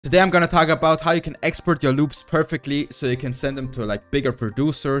Today I'm gonna talk about how you can export your loops perfectly so you can send them to like bigger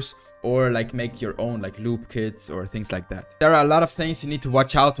producers or like make your own like loop kits or things like that. There are a lot of things you need to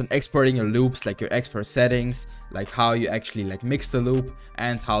watch out when exporting your loops, like your export settings, like how you actually like mix the loop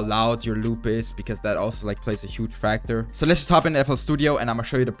and how loud your loop is, because that also like plays a huge factor. So let's just hop in FL Studio and I'm gonna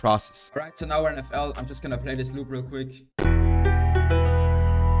show you the process. Alright, so now we're in FL. I'm just gonna play this loop real quick.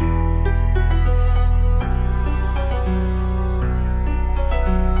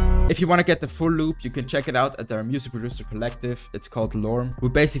 If you want to get the full loop, you can check it out at our music producer collective. It's called Lorm. We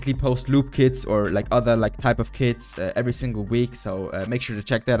basically post loop kits or like other like type of kits every single week. So make sure to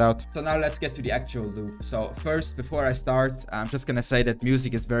check that out. So now let's get to the actual loop. So first, before I start, I'm just going to say that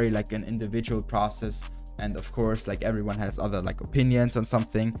music is very like an individual process. And of course, like everyone has other like opinions on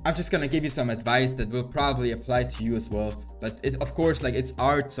something. I'm just gonna give you some advice that will probably apply to you as well. But it, of course, like it's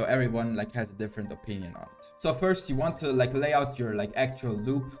art, so everyone like has a different opinion on it. So first, you want to like lay out your like actual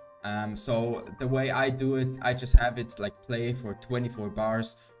loop. So the way I do it, I just have it like play for 24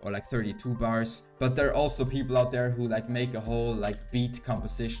 bars or like 32 bars. But there are also people out there who like make a whole like beat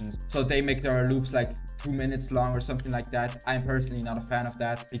compositions. So they make their loops like 2 minutes long or something like that. I'm personally not a fan of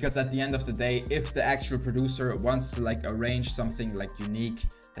that, because at the end of the day, if the actual producer wants to like arrange something like unique,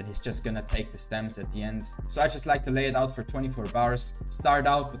 then he's just gonna take the stems at the end. So I just like to lay it out for 24 bars, start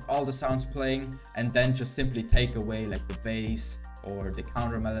out with all the sounds playing, and then just simply take away like the bass or the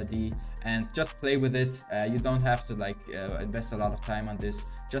counter melody and just play with it. You don't have to like invest a lot of time on this,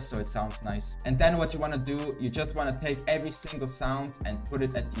 just so it sounds nice. And then what you want to do, you just want to take every single sound and put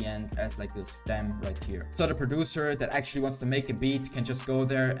it at the end as like the stem right here. So the producer that actually wants to make a beat can just go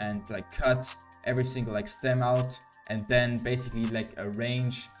there and like cut every single like stem out and then basically like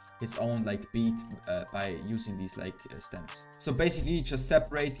arrange his own like beat by using these like stems. So basically just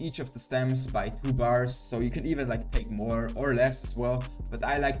separate each of the stems by 2 bars. So you can even like take more or less as well, but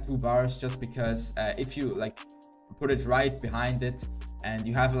I like 2 bars just because if you like put it right behind it and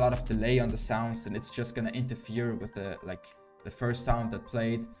you have a lot of delay on the sounds, then it's just gonna interfere with the like the first sound that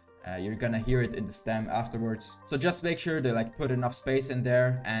played. You're gonna hear it in the stem afterwards. So just make sure to like put enough space in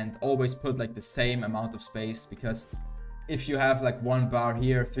there and always put like the same amount of space, because if you have like 1 bar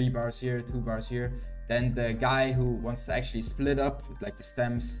here, 3 bars here, 2 bars here, then the guy who wants to actually split up like the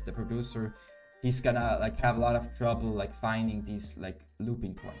stems, the producer, he's gonna like have a lot of trouble like finding these like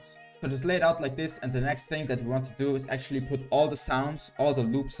looping points. So just lay it out like this, and the next thing that we want to do is actually put all the sounds, all the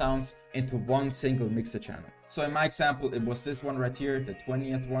loop sounds into one single mixer channel. So in my example, it was this one right here, the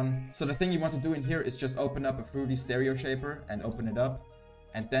 20th one. So the thing you want to do in here is just open up a Fruity Stereo Shaper and open it up,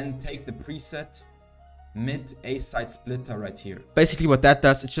 and then take the preset mid A side splitter right here. Basically what that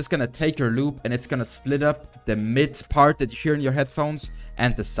does, it's just gonna take your loop and it's gonna split up the mid part that you hear in your headphones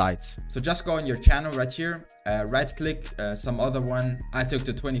and the sides. So just go in your channel right here, right click some other one. I took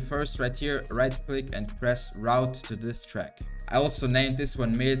the 21st right here, right click and press route to this track. I also named this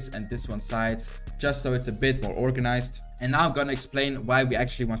one mids and this one sides, just so it's a bit more organized. And now I'm gonna explain why we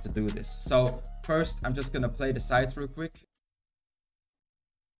actually want to do this. So first, I'm just gonna play the sides real quick.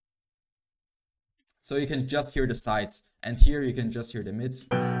 So you can just hear the sides, and here you can just hear the mids.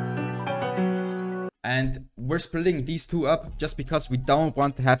 And we're splitting these two up just because we don't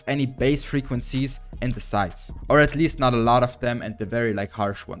want to have any bass frequencies in the sides, or at least not a lot of them, and the very like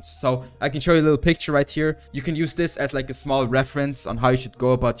harsh ones. So I can show you a little picture right here. You can use this as like a small reference on how you should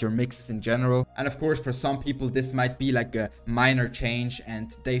go about your mixes in general. And of course, for some people this might be like a minor change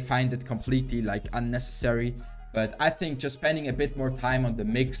and they find it completely like unnecessary. But I think just spending a bit more time on the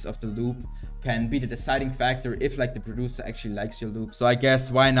mix of the loop can be the deciding factor if like the producer actually likes your loop. So I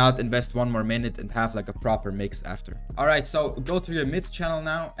guess why not invest 1 more minute and have like a proper mix after. Alright, so go to your mids channel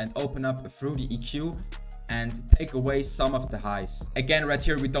now and open up a Fruity EQ and take away some of the highs. Again, right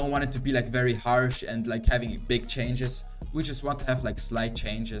here we don't want it to be like very harsh and like having big changes. We just want to have like slight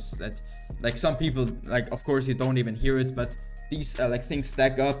changes that like some people like, of course you don't even hear it, but these like things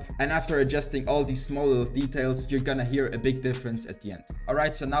stack up, and after adjusting all these small little details, you're gonna hear a big difference at the end.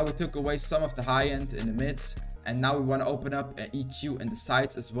 Alright, so now we took away some of the high end in the mids, and now we want to open up an EQ in the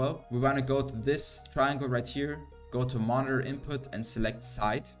sides as well. We want to go to this triangle right here, go to monitor input and select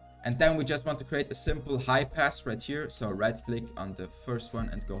side, and then we just want to create a simple high pass right here. So right click on the first one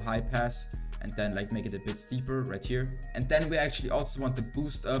and go high pass, and then like make it a bit steeper right here. And then we actually also want to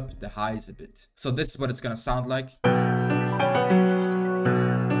boost up the highs a bit. So this is what it's gonna sound like.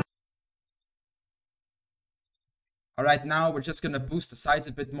 Alright, now we're just gonna boost the sides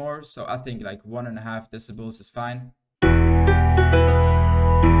a bit more, so I think like 1.5 decibels is fine.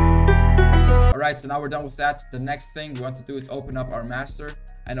 Alright, so now we're done with that. The next thing we want to do is open up our master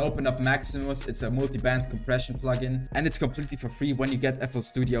and open up Maximus. It's a multi-band compression plugin, and it's completely for free when you get FL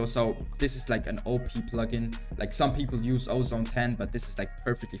Studio. So this is like an OP plugin. Like some people use Ozone 10, but this is like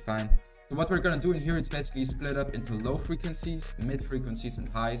perfectly fine. So what we're gonna do in here is basically split up into low frequencies, mid frequencies, and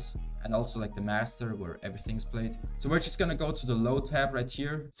highs, and also like the master where everything's played. So we're just gonna go to the low tab right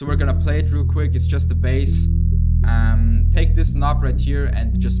here. So we're gonna play it real quick. It's just the bass. Take this knob right here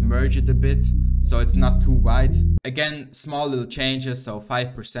and just merge it a bit so it's not too wide. Again, small little changes, so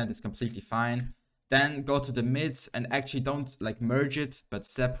 5% is completely fine. Then go to the mids and actually don't like merge it, but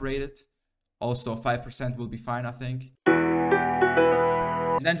separate it. Also 5% will be fine, I think.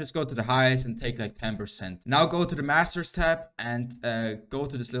 And then just go to the highs and take like 10%. Now go to the masters tab and go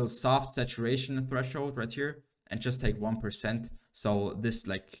to this little soft saturation threshold right here and just take 1%. So this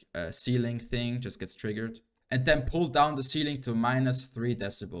like ceiling thing just gets triggered. And then pull down the ceiling to -3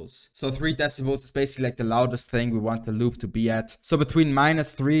 decibels. So 3 decibels is basically like the loudest thing we want the loop to be at. So between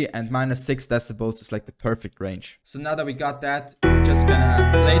 -3 and -6 decibels is like the perfect range. So now that we got that, we're just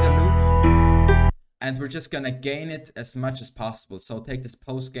gonna play the loop. And we're just gonna gain it as much as possible. So take this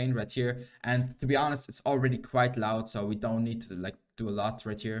post gain right here. And to be honest, it's already quite loud. So we don't need to like do a lot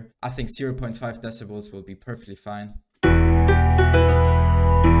right here. I think 0.5 decibels will be perfectly fine.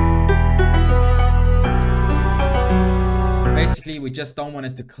 Basically, we just don't want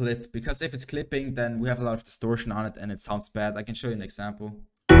it to clip, because if it's clipping, then we have a lot of distortion on it and it sounds bad. I can show you an example.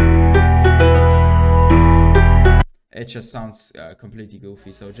 It just sounds completely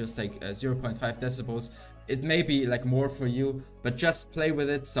goofy. So just take 0.5 decibels. It may be like more for you, but just play with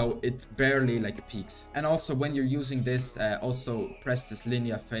it so it barely like peaks. And also when you're using this, also press this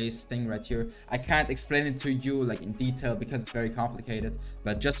linear phase thing right here. I can't explain it to you like in detail because it's very complicated,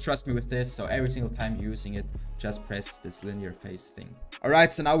 but just trust me with this. So every single time you're using it, just press this linear phase thing.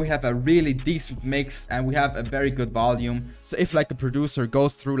 Alright, so now we have a really decent mix and we have a very good volume. So if like a producer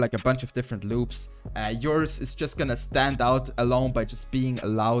goes through like a bunch of different loops, yours is just gonna stand out alone by just being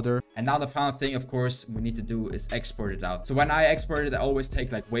louder. And now the final thing, of course, we need to do is export it out. So when I export it, I always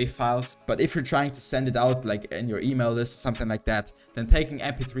take like WAV files. But if you're trying to send it out like in your email list or something like that, then taking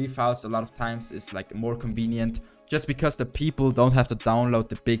MP3 files a lot of times is like more convenient. Just because the people don't have to download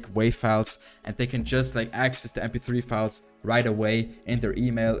the big WAV files and they can just like access the MP3 files right away in their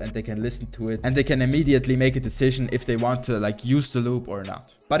email and they can listen to it and they can immediately make a decision if they want to like use the loop or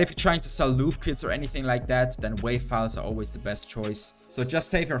not. But if you're trying to sell loop kits or anything like that, then WAV files are always the best choice. So just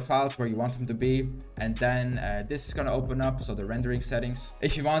save your files where you want them to be, and then this is gonna open up, so the rendering settings.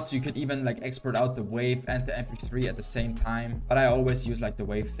 If you want, you could even like export out the WAV and the MP3 at the same time, but I always use like the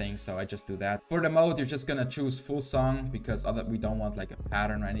WAV thing, so I just do that. For the mode, you're just gonna choose full song because we don't want like a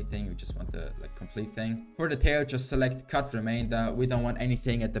pattern or anything, we just want the like complete thing. For the tail, just select cut remainder. We don't want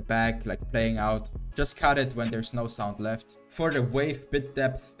anything at the back like playing out. Just cut it when there's no sound left. For the wave bit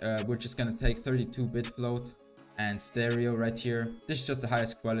depth, we're just gonna take 32-bit float and stereo right here. This is just the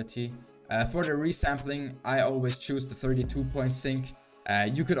highest quality. For the resampling, I always choose the 32-point sync.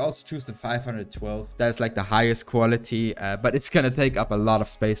 You could also choose the 512. That's like the highest quality, but it's gonna take up a lot of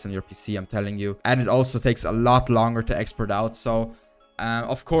space on your PC, I'm telling you. And it also takes a lot longer to export out. So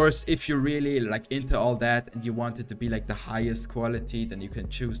of course, if you're really like into all that and you want it to be like the highest quality, then you can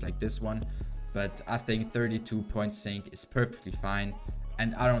choose like this one. But I think 32-point sync is perfectly fine.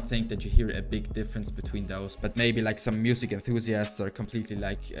 And I don't think that you hear a big difference between those. But maybe like some music enthusiasts are completely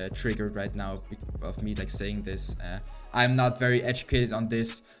like triggered right now of me like saying this. I'm not very educated on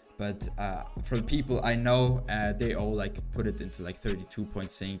this, but for the people I know, they all like put it into like 32-point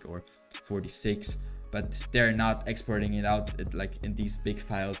sync or 46. But they're not exporting it out like in these big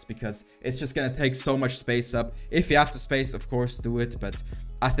files because it's just gonna take so much space up. If you have the space, of course, do it, but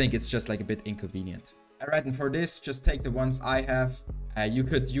I think it's just like a bit inconvenient. Alright, and for this, just take the ones I have. You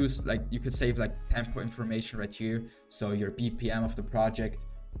could use like, you could save like the tempo information right here, so your BPM of the project.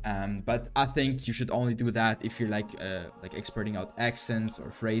 But I think you should only do that if you're like exporting out accents or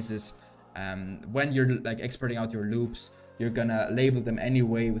phrases. When you're like exporting out your loops, you're gonna label them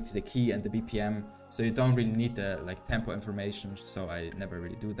anyway with the key and the BPM. So you don't really need the like tempo information, so I never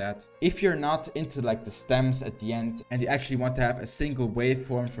really do that. If you're not into like the stems at the end and you actually want to have a single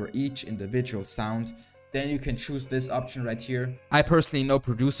waveform for each individual sound, then you can choose this option right here. I personally know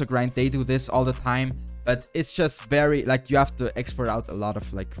Producer Grind, they do this all the time, but it's just very like you have to export out a lot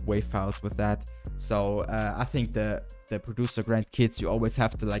of like WAV files with that. So I think the Producer Grind kits, you always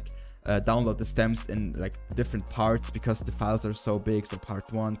have to like download the stems in like different parts because the files are so big. So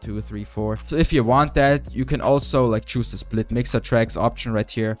part 1, 2, 3, 4. So if you want that, you can also like choose the split mixer tracks option right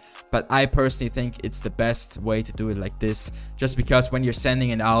here. But I personally think it's the best way to do it like this, just because when you're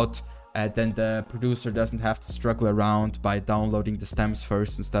sending it out, then the producer doesn't have to struggle around by downloading the stems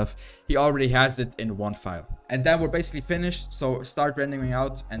first and stuff. He already has it in one file. And then we're basically finished. So start rendering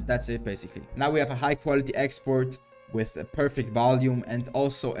out, and that's it basically. Now we have a high quality export with a perfect volume and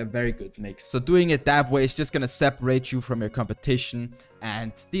also a very good mix. So doing it that way is just gonna separate you from your competition,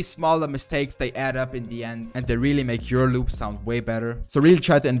 and these smaller mistakes, they add up in the end and they really make your loop sound way better. So really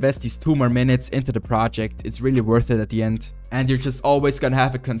try to invest these 2 more minutes into the project. It's really worth it at the end. And you're just always gonna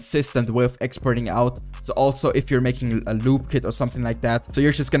have a consistent way of exporting out. So also if you're making a loop kit or something like that, so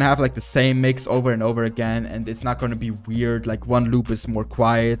you're just gonna have like the same mix over and over again, and it's not gonna be weird, like one loop is more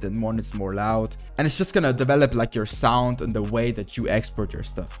quiet and one is more loud, and it's just gonna develop like your sound and the way that you export your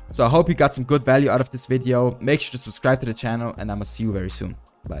stuff. So I hope you got some good value out of this video. Make sure to subscribe to the channel, and I'm gonna see you very soon.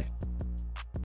 Bye.